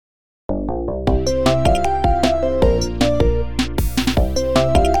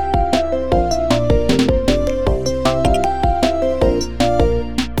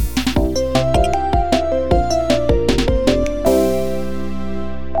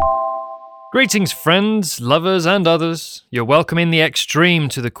Greetings, friends, lovers, and others. You're welcome in the extreme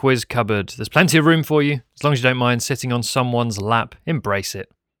to the quiz cupboard. There's plenty of room for you. As long as you don't mind sitting on someone's lap, embrace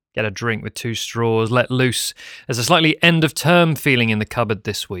it. Get a drink with 2 straws, let loose. There's a slightly end-of-term feeling in the cupboard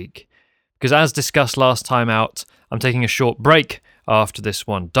this week. Because as discussed last time out, I'm taking a short break after this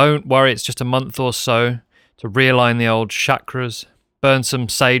one. Don't worry, it's just a month or so to realign the old chakras, burn some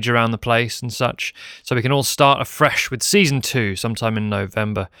sage around the place and such, so we can all start afresh with Season 2 sometime in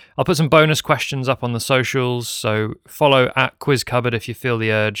November. I'll put some bonus questions up on the socials, so follow at Quiz Cupboard if you feel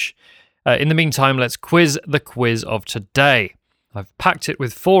the urge. In the meantime, let's quiz the quiz of today. I've packed it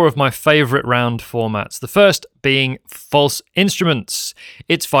with 4 of my favourite round formats. The first being False Instruments.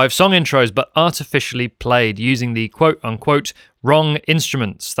 It's 5 song intros, but artificially played using the quote-unquote wrong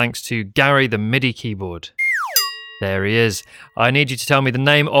instruments, thanks to Gary the MIDI keyboard. There he is. I need you to tell me the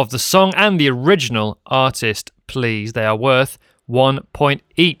name of the song and the original artist, please. They are worth 1 point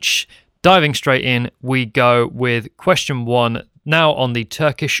each. Diving straight in, we go with question 1, now on the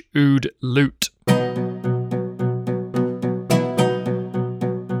Turkish oud lute.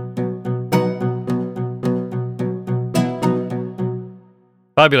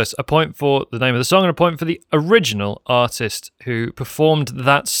 Fabulous. A point for the name of the song and a point for the original artist who performed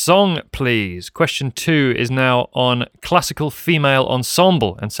that song, please. Question 2 is now on classical female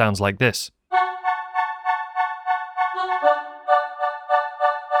ensemble and sounds like this.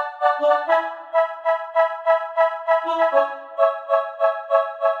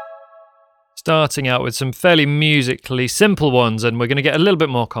 Starting out with some fairly musically simple ones, and we're going to get a little bit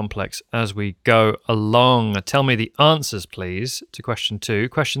more complex as we go along. Tell me the answers, please, to question 2.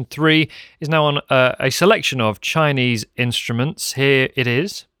 Question 3 is now on a selection of Chinese instruments. Here it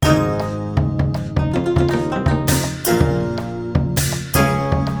is.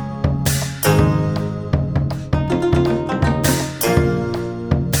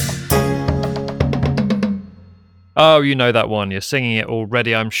 Oh, you know that one. You're singing it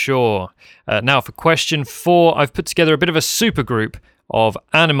already, I'm sure. Now for question 4, I've put together a bit of a supergroup of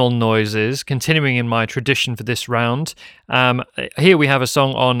animal noises, continuing in my tradition for this round. Here we have a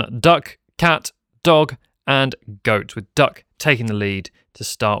song on duck, cat, dog, and goat, with duck taking the lead to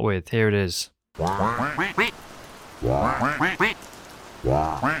start with. Here it is.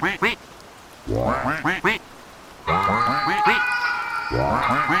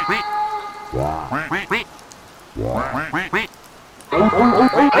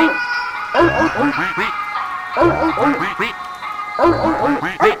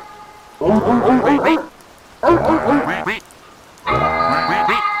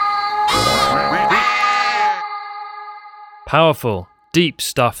 Powerful, deep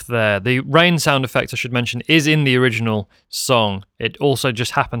stuff there. The rain sound effect, I should mention, is in the original song. It also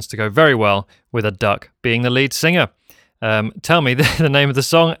just happens to go very well with a duck being the lead singer. Tell me the name of the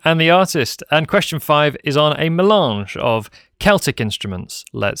song and the artist. And question 5 is on a melange of Celtic instruments,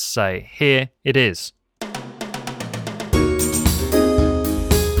 let's say. Here it is.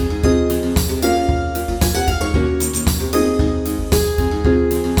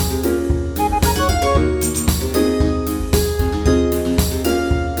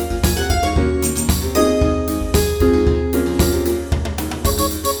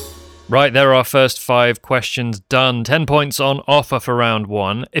 Right, there are our first 5 questions done. 10 points on offer for round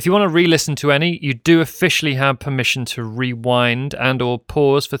 1. If you want to re-listen to any, you do officially have permission to rewind and or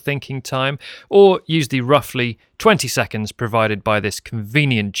pause for thinking time, or use the roughly 20 seconds provided by this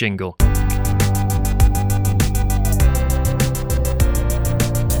convenient jingle.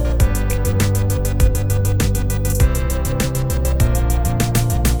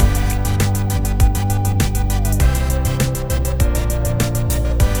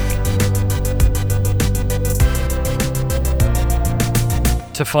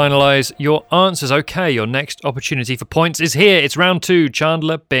 To finalise your answers. Okay, your next opportunity for points is here. It's round 2,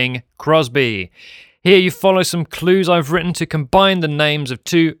 Chandler Bing Crosby. Here you follow some clues I've written to combine the names of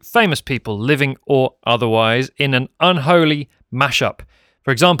 2 famous people, living or otherwise, in an unholy mashup. For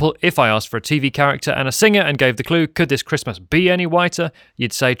example, if I asked for a TV character and a singer and gave the clue, could this Christmas be any whiter?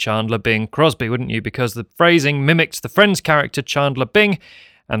 You'd say Chandler Bing Crosby, wouldn't you? Because the phrasing mimicked the Friends character Chandler Bing,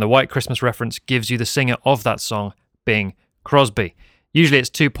 and the White Christmas reference gives you the singer of that song, Bing Crosby. Usually it's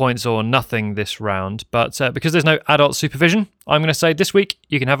 2 points or nothing this round, but because there's no adult supervision, I'm going to say this week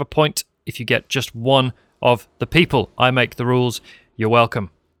you can have a point if you get just one of the people. I make the rules. You're welcome.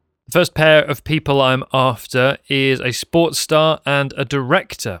 The first pair of people I'm after is a sports star and a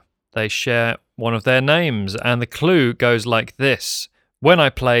director. They share one of their names, and the clue goes like this. When I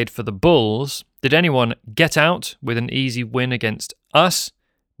played for the Bulls, did anyone get out with an easy win against us?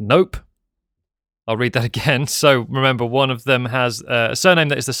 Nope. I'll read that again. So remember, one of them has a surname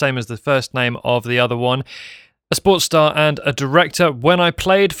that is the same as the first name of the other one. A sports star and a director. When I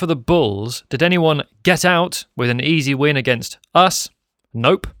played for the Bulls, did anyone get out with an easy win against us?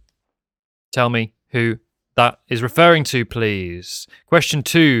 Nope. Tell me who that is referring to, please. Question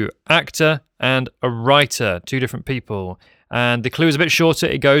 2, actor and a writer, 2 different people. And the clue is a bit shorter.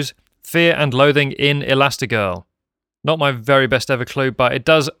 It goes, Fear and Loathing in Elastigirl. Not my very best ever clue, but it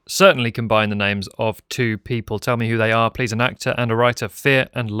does certainly combine the names of 2 people. Tell me who they are, please. An actor and a writer. Fear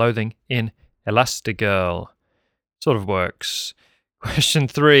and Loathing in Elastigirl. Sort of works. Question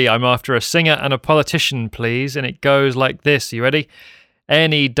 3, I'm after a singer and a politician, please. And it goes like this. You ready?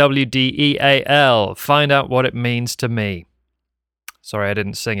 N-E-W-D-E-A-L. Find out what it means to me. Sorry, I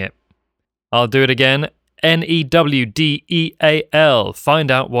didn't sing it. I'll do it again. N-E-W-D-E-A-L.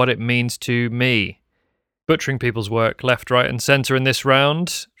 Find out what it means to me. Butchering people's work left, right, and centre in this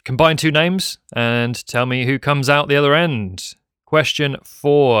round. Combine 2 names and tell me who comes out the other end. Question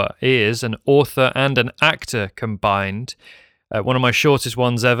 4 is an author and an actor combined. One of my shortest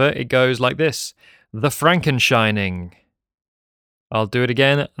ones ever. It goes like this. The Frankenshining. I'll do it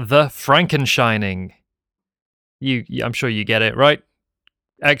again. The Frankenshining. I'm sure you get it, right?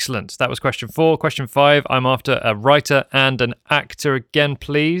 Excellent. That was question 4. Question 5, I'm after a writer and an actor again,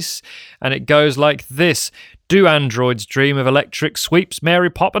 please. And it goes like this. Do androids dream of electric sweeps,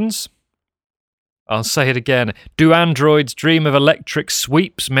 Mary Poppins? I'll say it again. Do androids dream of electric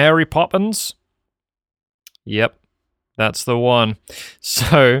sweeps, Mary Poppins? Yep, that's the one.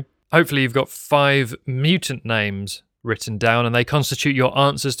 So, hopefully you've got 5 mutant names written down, and they constitute your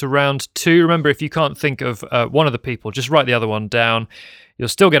answers to round 2. Remember, if you can't think of one of the people, just write the other one down. You'll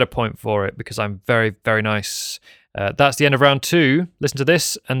still get a point for it because I'm very, very nice. That's the end of round 2. Listen to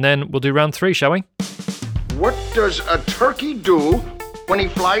this, and then we'll do round 3, shall we? What does a turkey do when he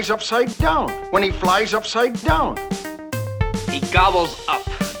flies upside down? When he flies upside down? He gobbles up.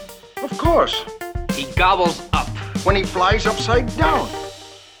 Of course. He gobbles up. When he flies upside down.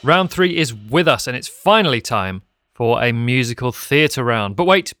 Round 3 is with us, and it's finally time for a musical theatre round. But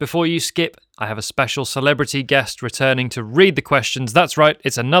wait, before you skip, I have a special celebrity guest returning to read the questions. That's right,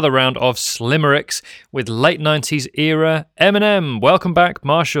 it's another round of Slimericks with late 90s era Eminem. Welcome back,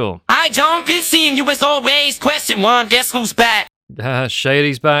 Marshall. Hi, John. Good seeing you as always. Question 1, guess who's back?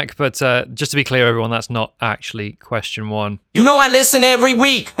 Shady's back, but just to be clear, everyone, that's not actually question 1. You know I listen every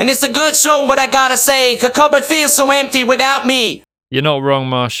week, and it's a good show, but I gotta say, the cupboard feels so empty without me. You're not wrong,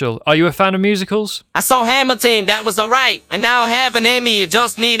 Marshall. Are you a fan of musicals? I saw Hamilton, that was alright, and now I have an Emmy. I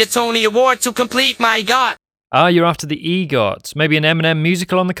just need a Tony Award to complete my yacht. Ah, you're after the EGOT. Maybe an Eminem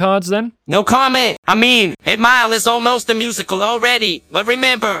musical on the cards then? No comment. I mean, 8 Mile is almost a musical already. But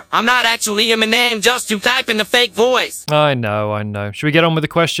remember, I'm not actually Eminem, just you type in the fake voice. I know. Should we get on with the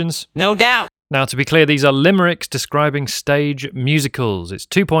questions? No doubt. Now, to be clear, these are limericks describing stage musicals. It's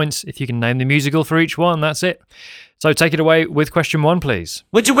 2 points if you can name the musical for each one. That's it. So take it away with question 1, please.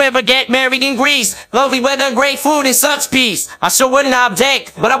 Would you ever get married in Greece? Lovely weather, great food, and such peace. I sure wouldn't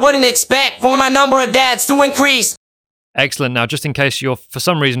object, but I wouldn't expect for my number of dads to increase. Excellent. Now, just in case you're for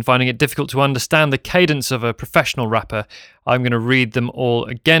some reason finding it difficult to understand the cadence of a professional rapper, I'm going to read them all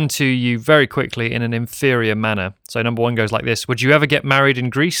again to you very quickly in an inferior manner. So number 1 goes like this. Would you ever get married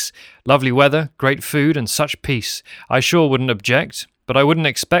in Greece? Lovely weather, great food, and such peace. I sure wouldn't object, but I wouldn't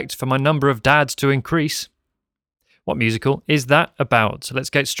expect for my number of dads to increase. What musical is that about? So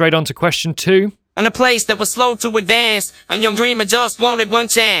let's get straight on to question 2. In a place that was slow to advance, a young dreamer just wanted one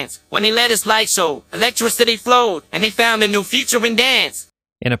chance. When he let his light show, electricity flowed, and he found a new future in dance.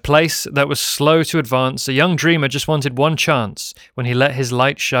 In a place that was slow to advance, a young dreamer just wanted one chance. When he let his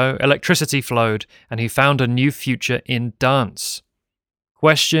light show, electricity flowed, and he found a new future in dance.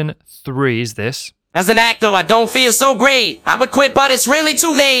 Question 3 is this. As an actor, I don't feel so great. I would quit, but it's really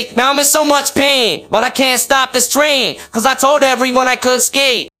too late. Now I'm in so much pain, but I can't stop this train, 'cause I told everyone I could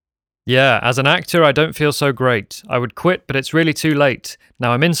skate. Yeah, as an actor, I don't feel so great. I would quit, but it's really too late.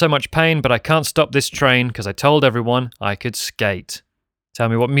 Now I'm in so much pain, but I can't stop this train, 'cause I told everyone I could skate. Tell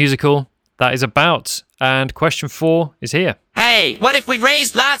me what musical that is about. And question 4 is here. Hey, what if we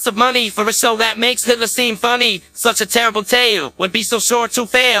raised lots of money for a show that makes Hitler seem funny? Such a terrible tale would be so sure to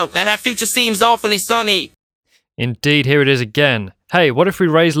fail that our future seems awfully sunny. Indeed, here it is again. Hey, what if we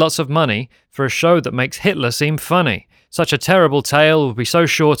raised lots of money for a show that makes Hitler seem funny? Such a terrible tale would be so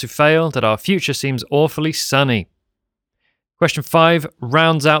sure to fail that our future seems awfully sunny. Question 5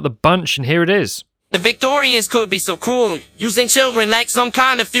 rounds out the bunch, and here it is. The Victorians could be so cruel, using children like some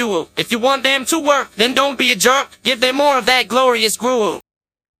kind of fuel. If you want them to work, then don't be a jerk. Give them more of that glorious gruel.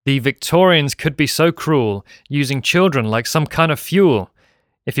 The Victorians could be so cruel, using children like some kind of fuel.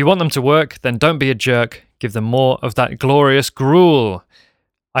 If you want them to work, then don't be a jerk. Give them more of that glorious gruel.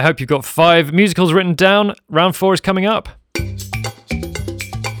 I hope you've got 5 musicals written down. Round 4 is coming up.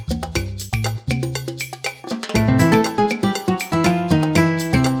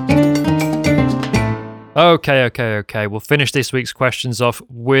 Okay. We'll finish this week's questions off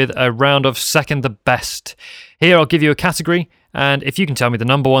with a round of second the best. Here I'll give you a category, and if you can tell me the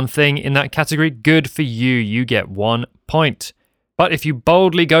number one thing in that category, good for you. You get 1 point. But if you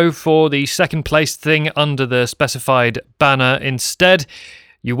boldly go for the second place thing under the specified banner instead,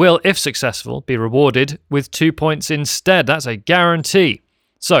 you will, if successful, be rewarded with 2 points instead. That's a guarantee.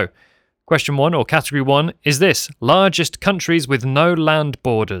 So, question 1 or category 1 is this: largest countries with no land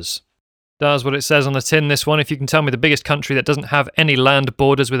borders. Does what it says on the tin, this one. If you can tell me the biggest country that doesn't have any land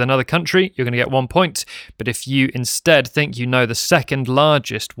borders with another country, you're going to get 1 point. But if you instead think you know the second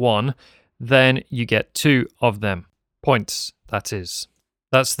largest one, then you get 2 of them. Points, that is.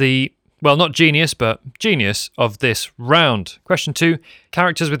 That's the, well, not genius, but genius of this round. Question 2,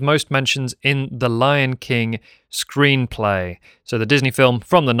 characters with most mentions in the Lion King screenplay. So the Disney film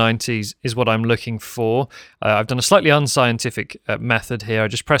from the 90s is what I'm looking for. I've done a slightly unscientific method here. I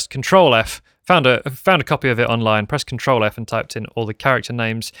just pressed Control F, found a copy of it online, pressed Control F and typed in all the character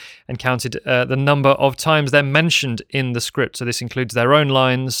names and counted the number of times they're mentioned in the script. So this includes their own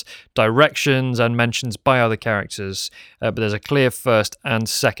lines, directions, and mentions by other characters. But there's a clear first and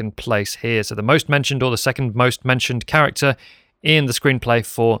second place here. So the most mentioned or the second most mentioned character in the screenplay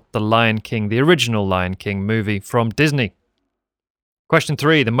for The Lion King, the original Lion King movie from Disney. Question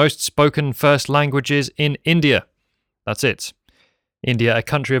 3, the most spoken first languages in India. That's it. India, a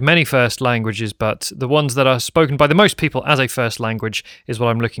country of many first languages, but the ones that are spoken by the most people as a first language is what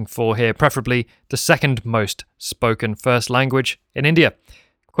I'm looking for here, preferably the second most spoken first language in India.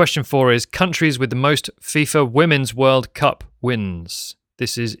 Question 4 is countries with the most FIFA Women's World Cup wins.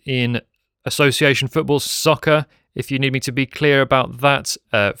 This is in association football, soccer. If you need me to be clear about that,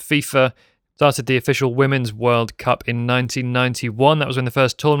 FIFA started the official Women's World Cup in 1991. That was when the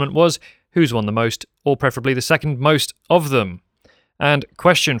first tournament was. Who's won the most, or preferably the second most of them? And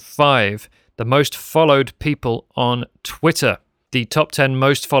question 5, the most followed people on Twitter. The top 10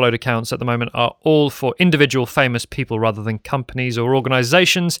 most followed accounts at the moment are all for individual famous people rather than companies or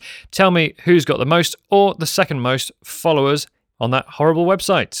organizations. Tell me who's got the most or the second most followers on that horrible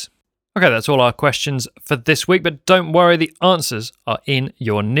website. Okay, that's all our questions for this week, but don't worry, the answers are in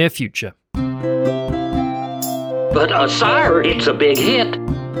your near future. But, sire, it's a big hit.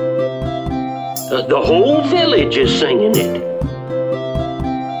 The whole village is singing it.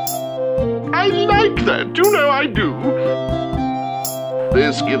 I like that, you know I do.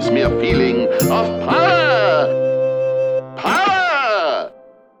 This gives me a feeling of power! Power!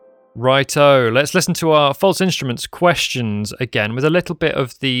 Righto, let's listen to our false instruments questions again with a little bit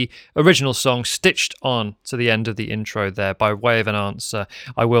of the original song stitched on to the end of the intro there by way of an answer.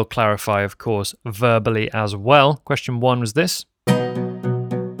 I will clarify, of course, verbally as well. Question 1 was this.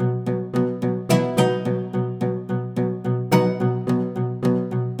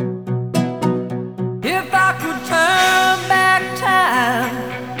 If I could turn back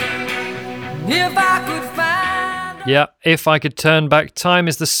time, if I could find... Yeah, If I Could Turn Back Time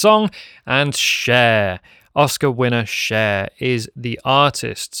is the song, and Cher, Oscar winner Cher, is the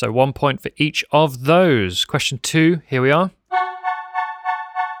artist. So 1 point for each of those. Question 2, here we are.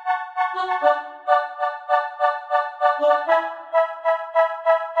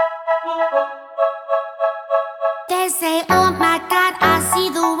 They say, oh my God, I see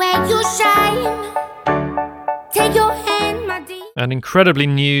the way you shine. Take your hand, my dear. An incredibly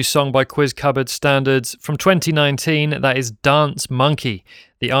new song by Quiz Cupboard standards from 2019. That is Dance Monkey.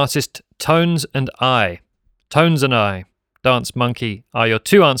 The artist Tones and I. Tones and I. Dance Monkey are your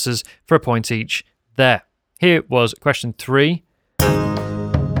 2 answers for a point each there. Here was question 3.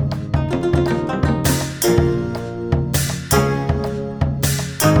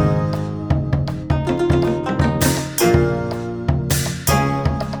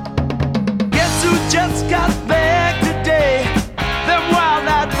 Guess who just got back today? Them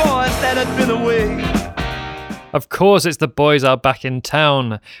wild-eyed boys that had been away. Of course, it's The Boys Are Back in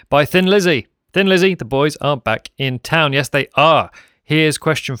Town by Thin Lizzy. Thin Lizzy, The Boys Are Back in Town. Yes, they are. Here's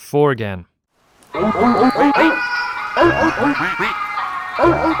question 4 again. You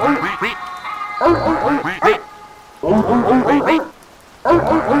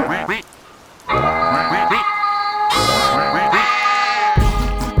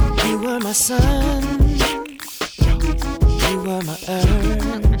were my sun, you were my earth.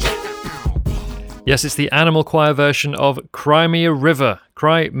 Yes, it's the Animal Choir version of Cry Me a River.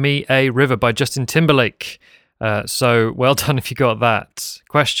 Cry Me a River by Justin Timberlake. So well done if you got that.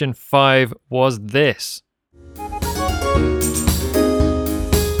 Question 5 was this.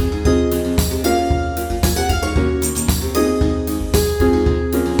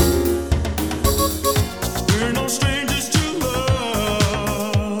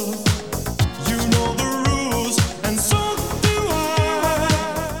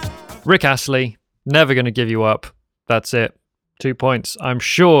 Rick Astley, Never Gonna Give You Up. That's it. 2 points. I'm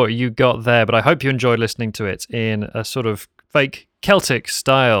sure you got there, but I hope you enjoyed listening to it in a sort of fake Celtic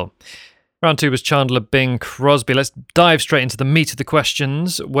style. Round 2 was Chandler Bing Crosby. Let's dive straight into the meat of the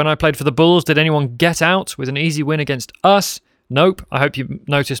questions. When I played for the Bulls, did anyone get out with an easy win against us? Nope. I hope you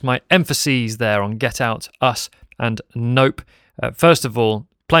noticed my emphases there on get out, us, and nope. First of all,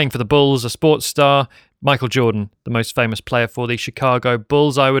 playing for the Bulls, a sports star, Michael Jordan, the most famous player for the Chicago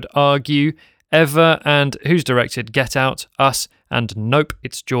Bulls, I would argue, ever. And who's directed Get Out, Us, and Nope?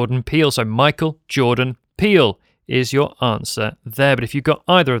 It's Jordan Peele. So Michael Jordan Peele is your answer there. But if you've got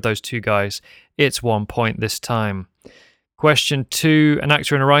either of those two guys, it's 1 point this time. Question 2, an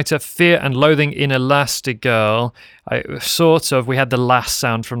actor and a writer, Fear and Loathing in Elastigirl. We had the last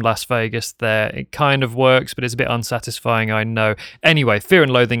sound from Las Vegas there. It kind of works, but it's a bit unsatisfying, I know. Anyway, Fear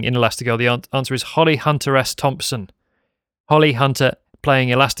and Loathing in Elastigirl, the answer is Holly Hunter S. Thompson. Holly Hunter playing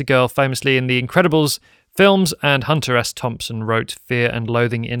Elastigirl famously in the Incredibles films, and Hunter S. Thompson wrote Fear and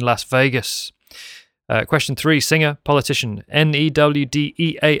Loathing in Las Vegas. Question 3, singer, politician,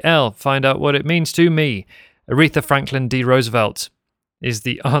 Newdeal. Find out what it means to me. Aretha Franklin D. Roosevelt is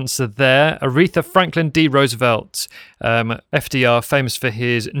the answer there. Aretha Franklin D. Roosevelt. FDR, famous for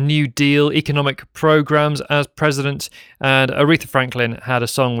his New Deal economic programs as president, and Aretha Franklin had a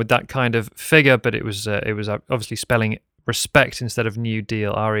song with that kind of figure, but it was obviously spelling respect instead of New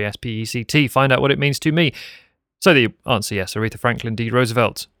Deal, R-E-S-P-E-C-T. Find out what it means to me. So the answer, yes, Aretha Franklin D.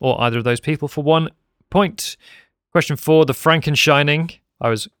 Roosevelt, or either of those people for 1 point. Question 4, The Frankenshining. I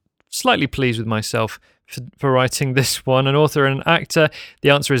was slightly pleased with myself for writing this one. An author and an actor. The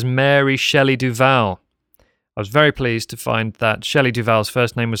answer is Mary Shelley Duvall. I was very pleased to find that Shelley Duvall's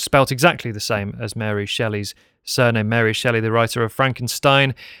first name was spelt exactly the same as Mary Shelley's surname. Mary Shelley, the writer of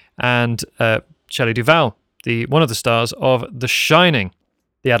Frankenstein, and Shelley Duvall, one of the stars of The Shining,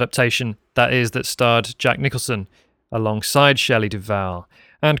 the adaptation that starred Jack Nicholson alongside Shelley Duvall.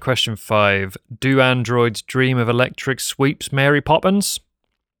 And question 5, do androids dream of electric sweeps, Mary Poppins?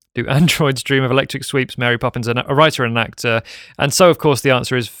 Do androids dream of electric sweeps, Mary Poppins, a writer and an actor? And so, of course, the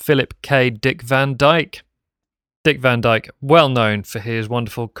answer is Philip K. Dick Van Dyke. Dick Van Dyke, well known for his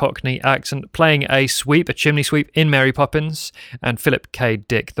wonderful Cockney accent, playing a chimney sweep in Mary Poppins, and Philip K.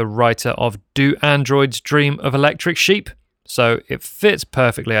 Dick, the writer of Do Androids Dream of Electric Sheep? So it fits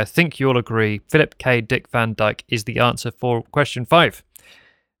perfectly. I think you'll agree. Philip K. Dick Van Dyke is the answer for question 5.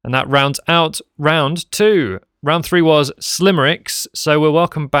 And that rounds out round 2. Round 3 was Slimericks, so we'll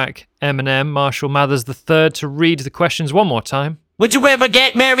welcome back Eminem, Marshall Mathers III, to read the questions one more time. Would you ever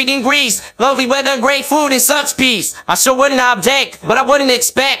get married in Greece? Lovely weather, great food, and such peace. I sure wouldn't object, but I wouldn't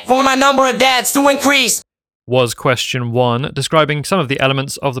expect for my number of dads to increase. Was question 1, describing some of the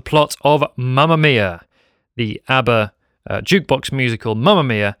elements of the plot of Mamma Mia. The ABBA jukebox musical Mamma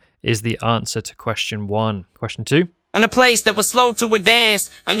Mia is the answer to question 1. Question 2. In a place that was slow to advance,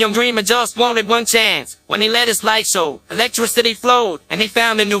 a young dreamer just wanted one chance. When he let his light show, electricity flowed, and he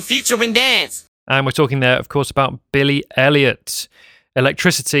found a new future in dance. And we're talking there, of course, about Billy Elliot.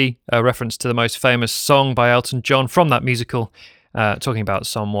 Electricity, a reference to the most famous song by Elton John from that musical, talking about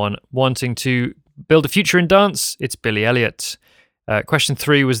someone wanting to build a future in dance. It's Billy Elliot. Question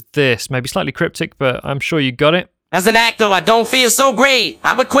 3 was this, maybe slightly cryptic, but I'm sure you got it. As an actor, I don't feel so great.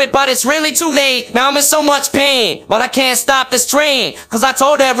 I would quit, but it's really too late. Now I'm in so much pain, but I can't stop this train, cause I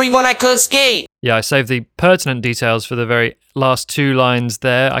told everyone I could skate. Yeah, I saved the pertinent details for the very last 2 lines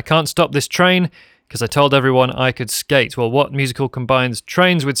there. I can't stop this train, because I told everyone I could skate. Well, what musical combines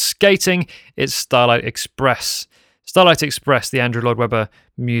trains with skating? It's Starlight Express. Starlight Express, the Andrew Lloyd Webber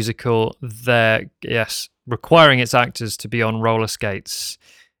musical there, yes, requiring its actors to be on roller skates.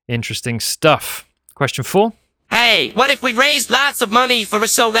 Interesting stuff. Question 4. Hey, what if we raised lots of money for a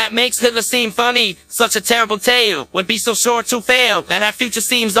show that makes Hitler seem funny? Such a terrible tale would be so sure to fail that our future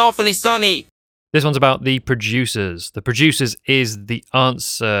seems awfully sunny. This one's about The Producers. The Producers is the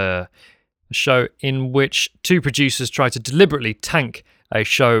answer. A show in which 2 producers try to deliberately tank a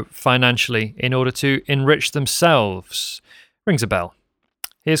show financially in order to enrich themselves. Rings a bell.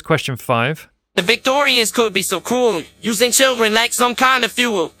 Here's question 5. The Victorians could be so cruel, using children like some kind of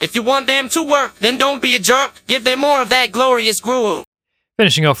fuel. If you want them to work, then don't be a jerk. Give them more of that glorious gruel.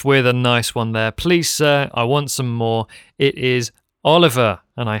 Finishing off with a nice one there. Please, sir, I want some more. It is Oliver,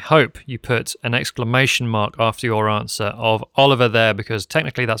 and I hope you put an exclamation mark after your answer of Oliver there, because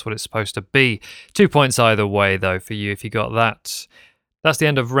technically that's what it's supposed to be. 2 points either way, though, for you if you got that. That's the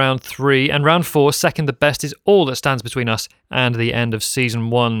end of round 3, and round 4, second the best, is all that stands between us and the end of season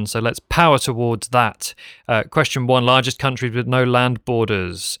 1, so let's power towards that. Question 1, largest countries with no land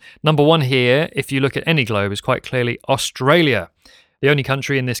borders. Number 1 here, if you look at any globe, is quite clearly Australia. The only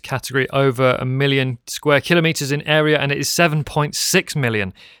country in this category over 1 million square kilometres in area, and it is 7.6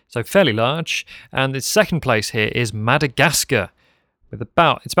 million, so fairly large. And the second place here is Madagascar, with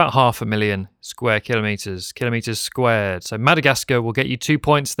about 500,000 square kilometres squared. So Madagascar will get you 2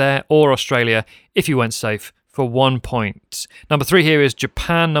 points there, or Australia if you went safe for 1 point. Number 3 here is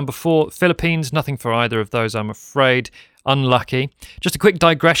Japan. Number 4, Philippines. Nothing for either of those, I'm afraid. Unlucky. Just a quick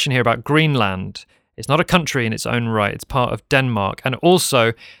digression here about Greenland. It's not a country in its own right, it's part of Denmark. And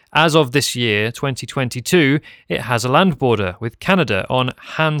also, as of this year, 2022, it has a land border with Canada on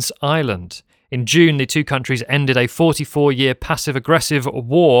Hans Island. In June, the two countries ended a 44-year passive-aggressive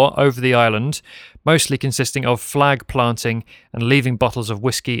war over the island, mostly consisting of flag planting and leaving bottles of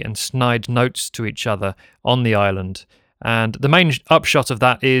whiskey and snide notes to each other on the island. And the main upshot of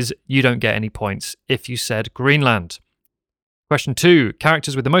that is you don't get any points if you said Greenland. Question 2,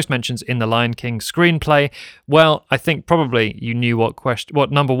 characters with the most mentions in the Lion King screenplay. Well, I think probably you knew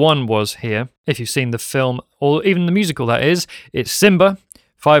what number 1 was here, if you've seen the film, or even the musical that is. It's Simba.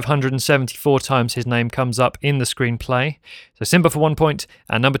 574 times his name comes up in the screenplay. So Simba for 1 point,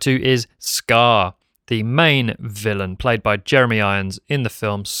 and number 2 is Scar, the main villain, played by Jeremy Irons in the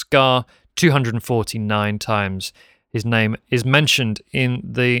film Scar. 249 times his name is mentioned in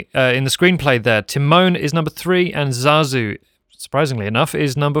the screenplay there. Timon is number 3, and Zazu, surprisingly enough,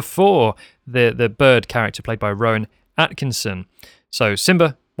 is number 4, the bird character played by Rowan Atkinson. So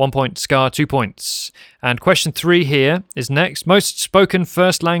Simba, 1 point, Scar, 2 points. And question 3 here is next. Most spoken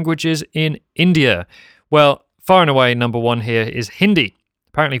first languages in India. Well, far and away, number 1 here is Hindi.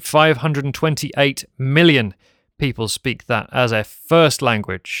 Apparently 528 million people speak that as a first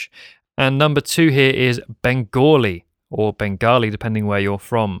language. And number 2 here is Bengali, or Bengali, depending where you're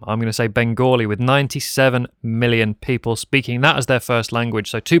from. I'm going to say Bengali, with 97 million people speaking that as their first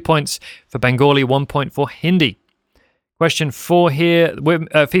language. So 2 points for Bengali, 1 point for Hindi. Question 4 here,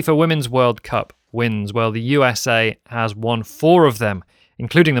 FIFA Women's World Cup wins. Well, the USA has won 4 of them,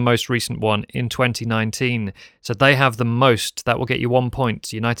 including the most recent one in 2019. So they have the most. That will get you 1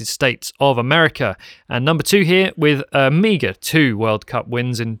 point. United States of America. And number 2 here, with a meagre 2 World Cup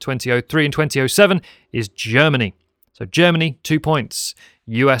wins in 2003 and 2007, is Germany. So Germany, 2 points.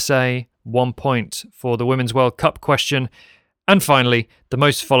 USA, 1 point for the Women's World Cup question. And finally, the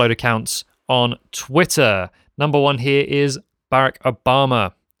most followed accounts on Twitter. Number 1 here is Barack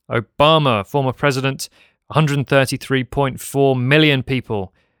Obama. Obama, former president, 133.4 million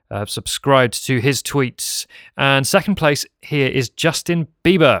people have subscribed to his tweets. And second place here is Justin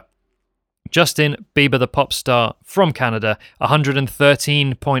Bieber. Justin Bieber, the pop star from Canada,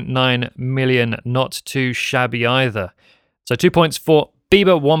 113.9 million, not too shabby either. So 2 points for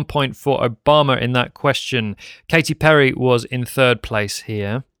Bieber, 1 point for Obama in that question. Katy Perry was in third place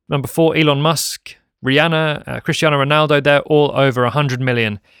here. Number 4, Elon Musk. Rihanna, Cristiano Ronaldo, they're all over 100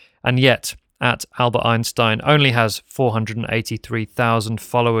 million. And yet, at Albert Einstein, only has 483,000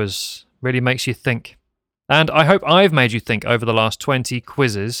 followers. Really makes you think. And I hope I've made you think over the last 20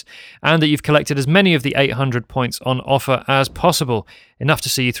 quizzes, and that you've collected as many of the 800 points on offer as possible, enough to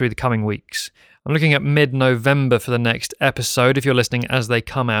see you through the coming weeks. I'm looking at mid-November for the next episode, if you're listening as they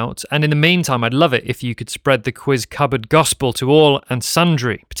come out. And in the meantime, I'd love it if you could spread the Quiz Cupboard gospel to all and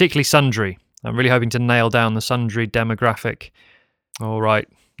sundry, particularly sundry. I'm really hoping to nail down the sundry demographic. All right,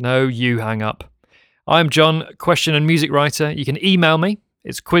 no you hang up. I'm John, question and music writer. You can email me.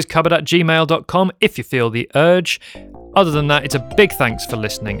 It's quizcupboard@gmail.com if you feel the urge. Other than that, it's a big thanks for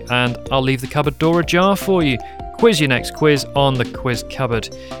listening, and I'll leave the cupboard door ajar for you. Quiz your next quiz on the Quiz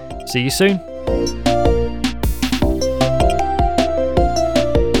Cupboard. See you soon.